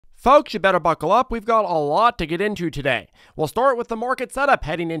Folks, you better buckle up. We've got a lot to get into today. We'll start with the market setup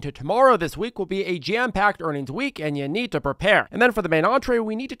heading into tomorrow. This week will be a jam-packed earnings week, and you need to prepare. And then for the main entree,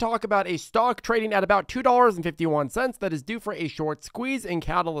 we need to talk about a stock trading at about $2.51 that is due for a short squeeze and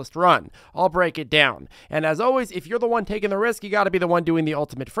catalyst run. I'll break it down. And as always, if you're the one taking the risk, you got to be the one doing the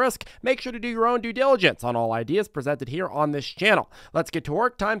ultimate frisk. Make sure to do your own due diligence on all ideas presented here on this channel. Let's get to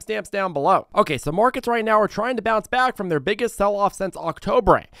work. Timestamps down below. Okay, so markets right now are trying to bounce back from their biggest sell-off since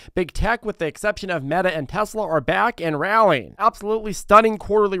October. Big tech, with the exception of Meta and Tesla, are back and rallying. Absolutely stunning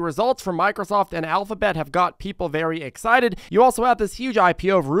quarterly results from Microsoft and Alphabet have got people very excited. You also have this huge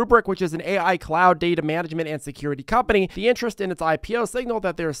IPO of Rubrik, which is an AI cloud data management and security company. The interest in its IPO signaled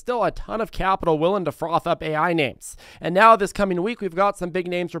that there's still a ton of capital willing to froth up AI names. And now this coming week, we've got some big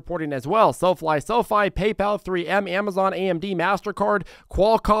names reporting as well. SoFi, PayPal, 3M, Amazon, AMD, MasterCard,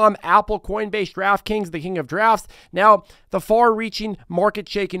 Qualcomm, Apple, Coinbase, DraftKings, the king of drafts. Now, the far-reaching,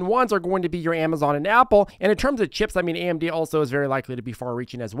 market-shaking ones are going to be your Amazon and Apple. And in terms of chips, I mean, AMD also is very likely to be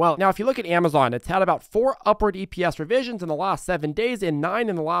far-reaching as well. Now, if you look at Amazon, it's had about 4 upward EPS revisions in the last 7 days and 9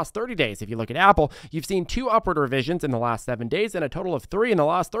 in the last 30 days. If you look at Apple, you've seen 2 upward revisions in the last 7 days and a total of 3 in the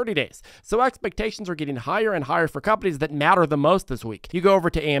last 30 days. So expectations are getting higher and higher for companies that matter the most this week. You go over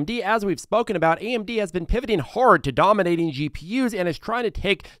to AMD, as we've spoken about, AMD has been pivoting hard to dominating GPUs and is trying to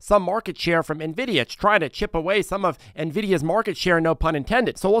take some market share from NVIDIA. It's trying to chip away some of NVIDIA's market share, no pun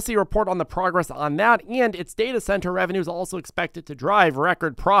intended. So we'll see a report on the progress on that, and its data center revenue is also expected to drive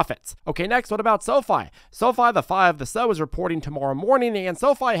record profits. Okay, next, what about SoFi? SoFi, the Fi of the So, is reporting tomorrow morning, and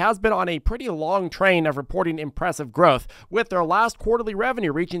SoFi has been on a pretty long train of reporting impressive growth, with their last quarterly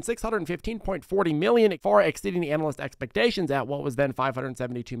revenue reaching $615.40 million, far exceeding the analyst expectations at what was then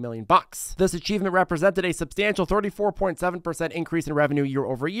 $572 million. This achievement represented a substantial 34.7% increase in revenue year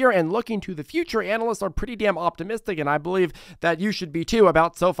over year, and looking to the future, analysts are pretty damn optimistic, and I believe that you should be too,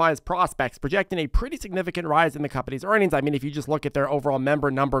 about SoFi's prospects, projecting a pretty significant rise in the company's earnings. I mean, if you just look at their overall member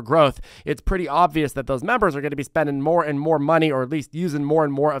number growth, it's pretty obvious that those members are going to be spending more and more money, or at least using more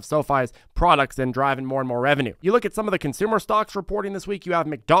and more of SoFi's products and driving more and more revenue. You look at some of the consumer stocks reporting this week, you have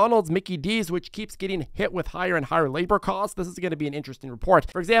McDonald's, Mickey D's, which keeps getting hit with higher and higher labor costs. This is going to be an interesting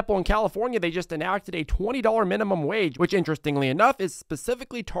report. For example, in California, they just enacted a $20 minimum wage, which interestingly enough is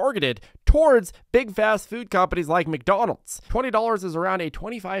specifically targeted towards big fast food companies like McDonald's. $20 is around a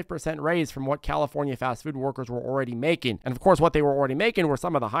 25% raise from what California fast food workers were already making. And of course, what they were already making were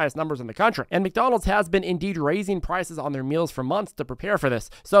some of the highest numbers in the country. And McDonald's has been indeed raising prices on their meals for months to prepare for this.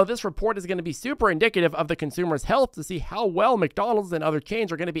 So this report is going to be super indicative of the consumer's health to see how well McDonald's and other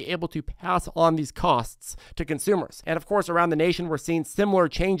chains are going to be able to pass on these costs to consumers. And of course, around the nation, we're seeing similar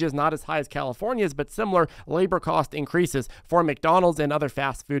changes, not as high as California's, but similar labor cost increases for McDonald's and other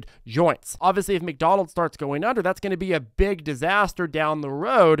fast food joints. Obviously, if McDonald's starts going under, that's going to be a big disaster down the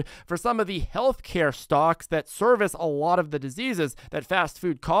road for some of the healthcare stocks that service a lot of the diseases that fast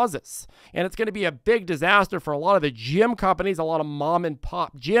food causes. And it's going to be a big disaster for a lot of the gym companies, a lot of mom and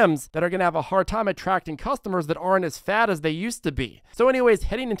pop gyms that are going to have a hard time attracting customers that aren't as fat as they used to be. So anyways,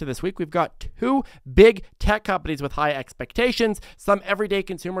 heading into this week, we've got 2 big tech companies with high expectations, some everyday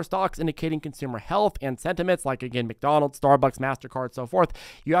consumer stocks indicating consumer health and sentiments, like again, McDonald's, Starbucks, MasterCard, so forth.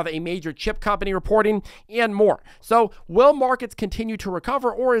 You have a major chip company reporting and more. So will markets continue to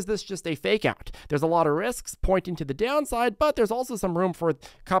recover, or is this just a fake out? There's a lot of risks pointing to the downside, but there's also some room for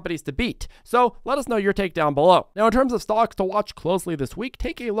companies to beat. So let us know your take down below. Now, in terms of stocks to watch closely this week,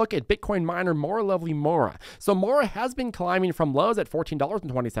 take a look at Bitcoin miner Mora. So Mora has been climbing from lows at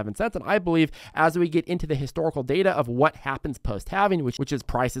 $14.27, and I believe as we get into the historical data of what happens post-halving, which is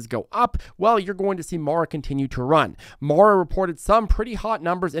prices go up, well, you're going to see Mora continue to run. Mora reported some pretty hot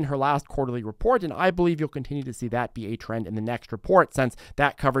numbers in her last quarterly report, and I believe you'll continue to see that be a trend in the next report, since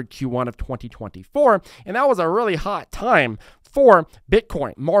that covered Q1 of 2024, and that was a really hot time for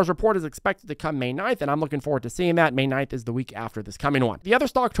Bitcoin. Mara's report is expected to come May 9th, and I'm looking forward to seeing that. May 9th is the week after this coming one. The other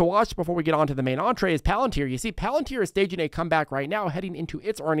stock to watch before we get on to the main entree is Palantir. You see, Palantir is staging a comeback right now, heading into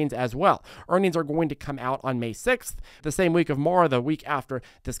its earnings as well. Earnings are going to come out on May 6th, the same week of Mara, the week after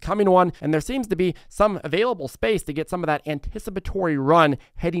this coming one, and there seems to be some available space to get some of that anticipatory run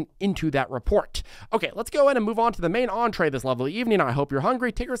heading into that report. Okay, let's go ahead and move on to the main entree this lovely evening. I hope you're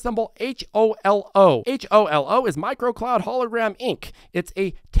hungry. Ticker symbol HOLO. HOLO is MicroCloud Hologram Inc. It's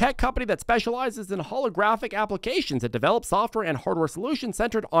a tech company that specializes in holographic applications. It develops software and hardware solutions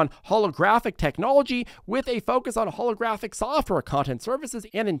centered on holographic technology with a focus on holographic software, content services,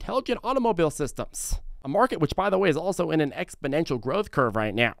 and intelligent automobile systems. A market which, by the way, is also in an exponential growth curve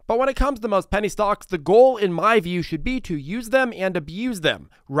right now. But when it comes to most penny stocks, the goal, in my view, should be to use them and abuse them,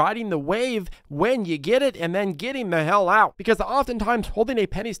 riding the wave when you get it and then getting the hell out. Because oftentimes holding a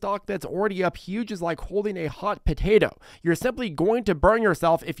penny stock that's already up huge is like holding a hot potato. You're simply going to burn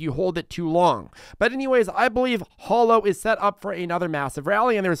yourself if you hold it too long. But anyways, I believe Holo is set up for another massive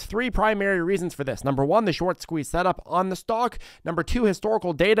rally, and there's three primary reasons for this. Number one, the short squeeze setup on the stock. Number two,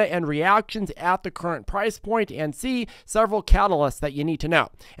 historical data and reactions at the current price point. And C, several catalysts that you need to know.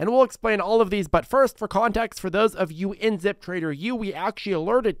 And we'll explain all of these, but first, for context, for those of you in ZipTrader U, we actually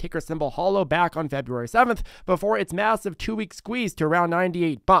alerted ticker symbol Holo back on February 7th before its massive 2-week squeeze to around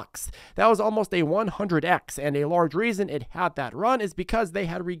 98 bucks. That was almost a 100x, and a large reason it had that run is because they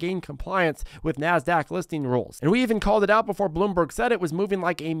had regained compliance with NASDAQ listing rules. And we even called it out before Bloomberg said it was moving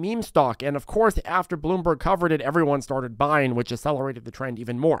like a meme stock, and of course, after Bloomberg covered it, everyone started buying, which accelerated the trend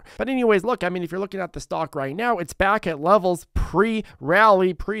even more. But anyways, look, I mean, if you're looking at the stock right now, it's back at levels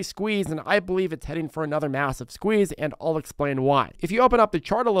pre-rally, pre-squeeze, and I believe it's heading for another massive squeeze, and I'll explain why. If you open up the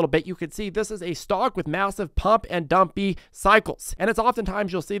chart a little bit, you can see this is a stock with massive pump and dumpy cycles. And it's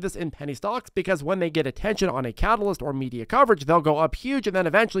oftentimes you'll see this in penny stocks because when they get attention on a catalyst or media coverage, they'll go up huge, and then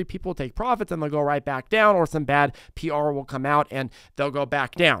eventually people take profits and they'll go right back down, or some bad PR will come out and they'll go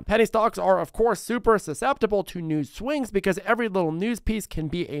back down. Penny stocks are, of course, super susceptible to news swings because every little news piece can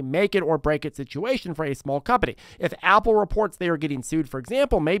be a make it or break it situation for a small company. If Apple reports they are getting sued, for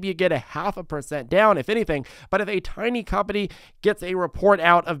example, maybe you get a 0.5% down, if anything. But if a tiny company gets a report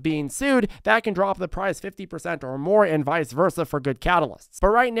out of being sued, that can drop the price 50% or more, and vice versa for good catalysts. But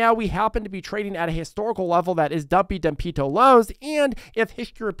right now, we happen to be trading at a historical level that is dumpy dumpito lows, and if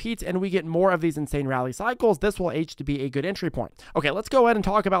history repeats and we get more of these insane rally cycles, this will age to be a good entry point. Okay, let's go ahead and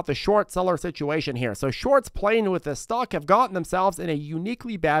talk about the short seller situation here. So shorts playing with this stock have gotten themselves in a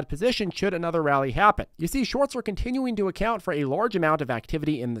uniquely bad position should another rally happen. You see, shorts are continuing to account for a large amount of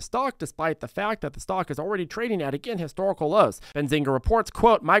activity in the stock, despite the fact that the stock is already trading at, again, historical lows. Benzinga reports,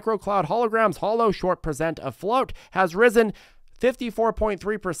 quote, microcloud holograms Holo short percent of float has risen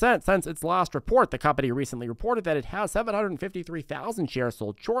 54.3% since its last report. The company recently reported that it has 753,000 shares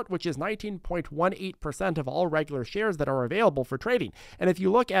sold short, which is 19.18% of all regular shares that are available for trading. And if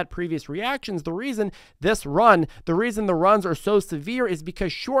you look at previous reactions, the reason the runs are so severe is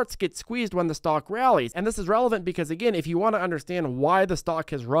because shorts get squeezed when the stock rallies. And this is relevant because, again, if you want to understand why the stock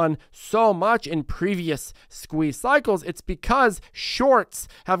has run so much in previous squeeze cycles, it's because shorts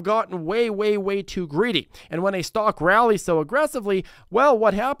have gotten way, way, way too greedy. And when a stock rallies so aggressively, well,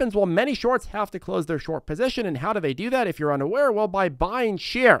 what happens? Well, many shorts have to close their short position. And how do they do that? If you're unaware, well, by buying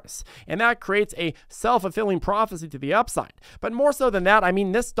shares. And that creates a self-fulfilling prophecy to the upside. But more so than that, I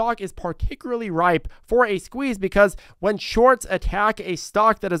mean, this stock is particularly ripe for a squeeze because when shorts attack a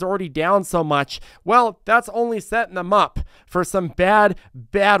stock that is already down so much, well, that's only setting them up for some bad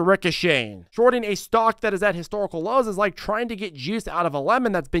ricocheting. Shorting a stock that is at historical lows is like trying to get juice out of a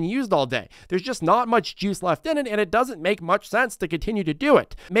lemon that's been used all day. There's just not much juice left in it, and it doesn't make much sense to continue to do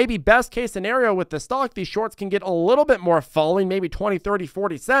it. Maybe best case scenario with the stock, these shorts can get a little bit more falling, maybe 20, 30,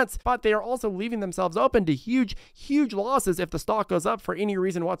 40 cents, but they are also leaving themselves open to huge losses if the stock goes up for any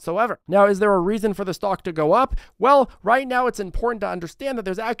reason whatsoever. Now, is there a reason for the stock to go up? Well, right now it's important to understand that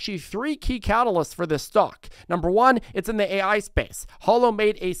there's actually three key catalysts for this stock. Number one, it's in the AI space. Holo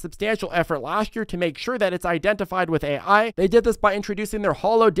made a substantial effort last year to make sure that it's identified with AI. They did this by introducing their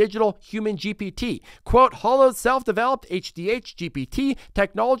Holo Digital Human GPT. Quote, Holo's self-developed HDH GPT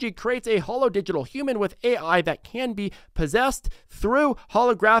technology creates a holo digital human with AI that can be possessed through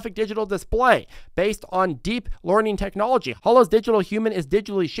holographic digital display based on deep learning technology. Holo's digital human is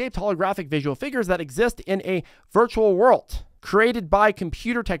digitally shaped holographic visual figures that exist in a virtual world. created by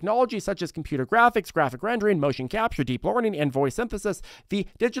computer technology such as computer graphics, graphic rendering, motion capture, deep learning, and voice synthesis. The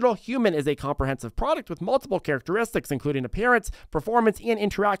digital human is a comprehensive product with multiple characteristics, including appearance, performance, and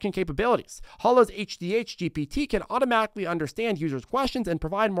interaction capabilities. Holo's HDH GPT can automatically understand users' questions and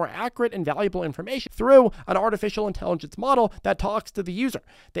provide more accurate and valuable information through an artificial intelligence model that talks to the user.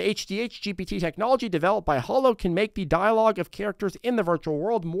 The HDH GPT technology developed by Holo can make the dialogue of characters in the virtual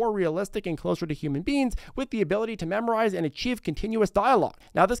world more realistic and closer to human beings, with the ability to memorize and achieve continuous dialogue.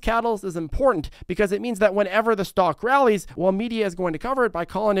 Now, this catalyst is important because it means that whenever the stock rallies, well, media is going to cover it by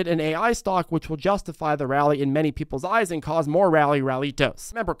calling it an AI stock, which will justify the rally in many people's eyes and cause more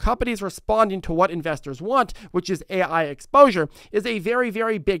rallitos. Remember, companies responding to what investors want, which is AI exposure, is a very,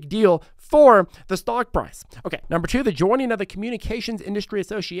 very big deal for the stock price. Okay, number two, the joining of the Communications Industry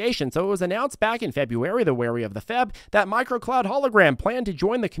Association. So it was announced back in February, the wary of the Feb, that Microcloud Hologram planned to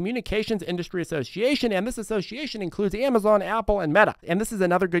join the Communications Industry Association, and this association includes Amazon Amazon, Apple, and Meta. And this is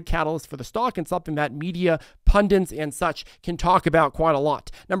another good catalyst for the stock and something that media, pundits, and such can talk about quite a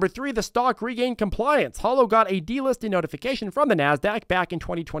lot. Number 3, the stock regained compliance. Holo got a delisting notification from the NASDAQ back in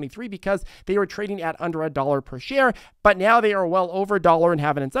 2023 because they were trading at under $1 per share, but now they are well over $1 and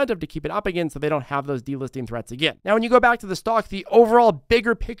have an incentive to keep it up again so they don't have those delisting threats again. Now, when you go back to the stock, the overall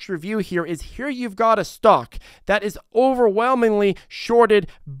bigger picture view here is here you've got a stock that is overwhelmingly shorted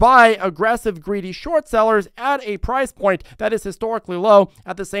by aggressive, greedy short sellers at a price point that is historically low,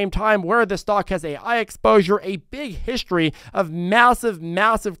 at the same time where the stock has a high exposure, a big history of massive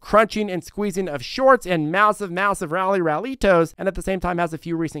crunching and squeezing of shorts and massive rallitos, and at the same time has a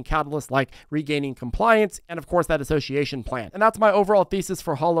few recent catalysts like regaining compliance and of course that association plan. And that's my overall thesis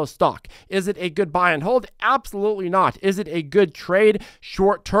for Holo stock. Is it a good buy and hold? Absolutely not. Is it a good trade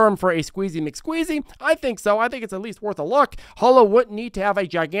short term for a squeezy McSqueezy? I think so. I think it's at least worth a look. Holo wouldn't need to have a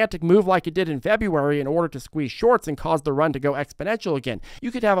gigantic move like it did in February in order to squeeze shorts and cause the run to go exponential again.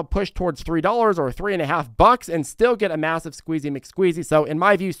 You could have a push towards $3 or $3.50 and still get a massive squeezy McSqueezy. So in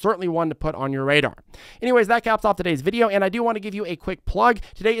my view, certainly one to put on your radar. Anyways, that caps off today's video, and I do want to give you a quick plug.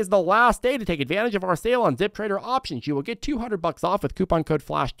 Today is the last day to take advantage of our sale on ZipTrader options. You will get $200 off with coupon code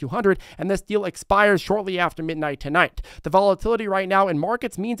FLASH200, and this deal expires shortly after midnight tonight. The volatility right now in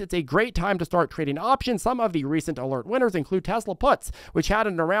markets means it's a great time to start trading options. Some of the recent alert winners include Tesla puts, which had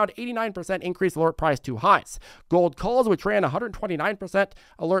an around 89% increase alert price to highs. Gold calls, which ran 129%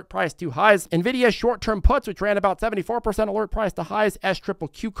 alert price to highs. Nvidia short-term puts, which ran about 74% alert price to highs.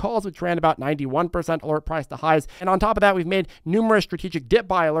 SQQQ calls, which ran about 91% alert price to highs. And on top of that, we've made numerous strategic dip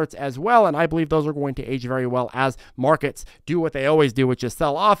buy alerts as well, and I believe those are going to age very well as markets do what they always do, which is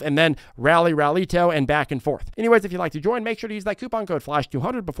sell off and then rallito and back and forth. Anyways, if you'd like to join, make sure to use that coupon code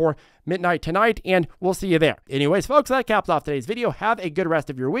FLASH200 before midnight tonight, and we'll see you there. Anyways, folks, that caps off today's video. Have a good rest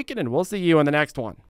of your weekend, and we'll see you in the next one.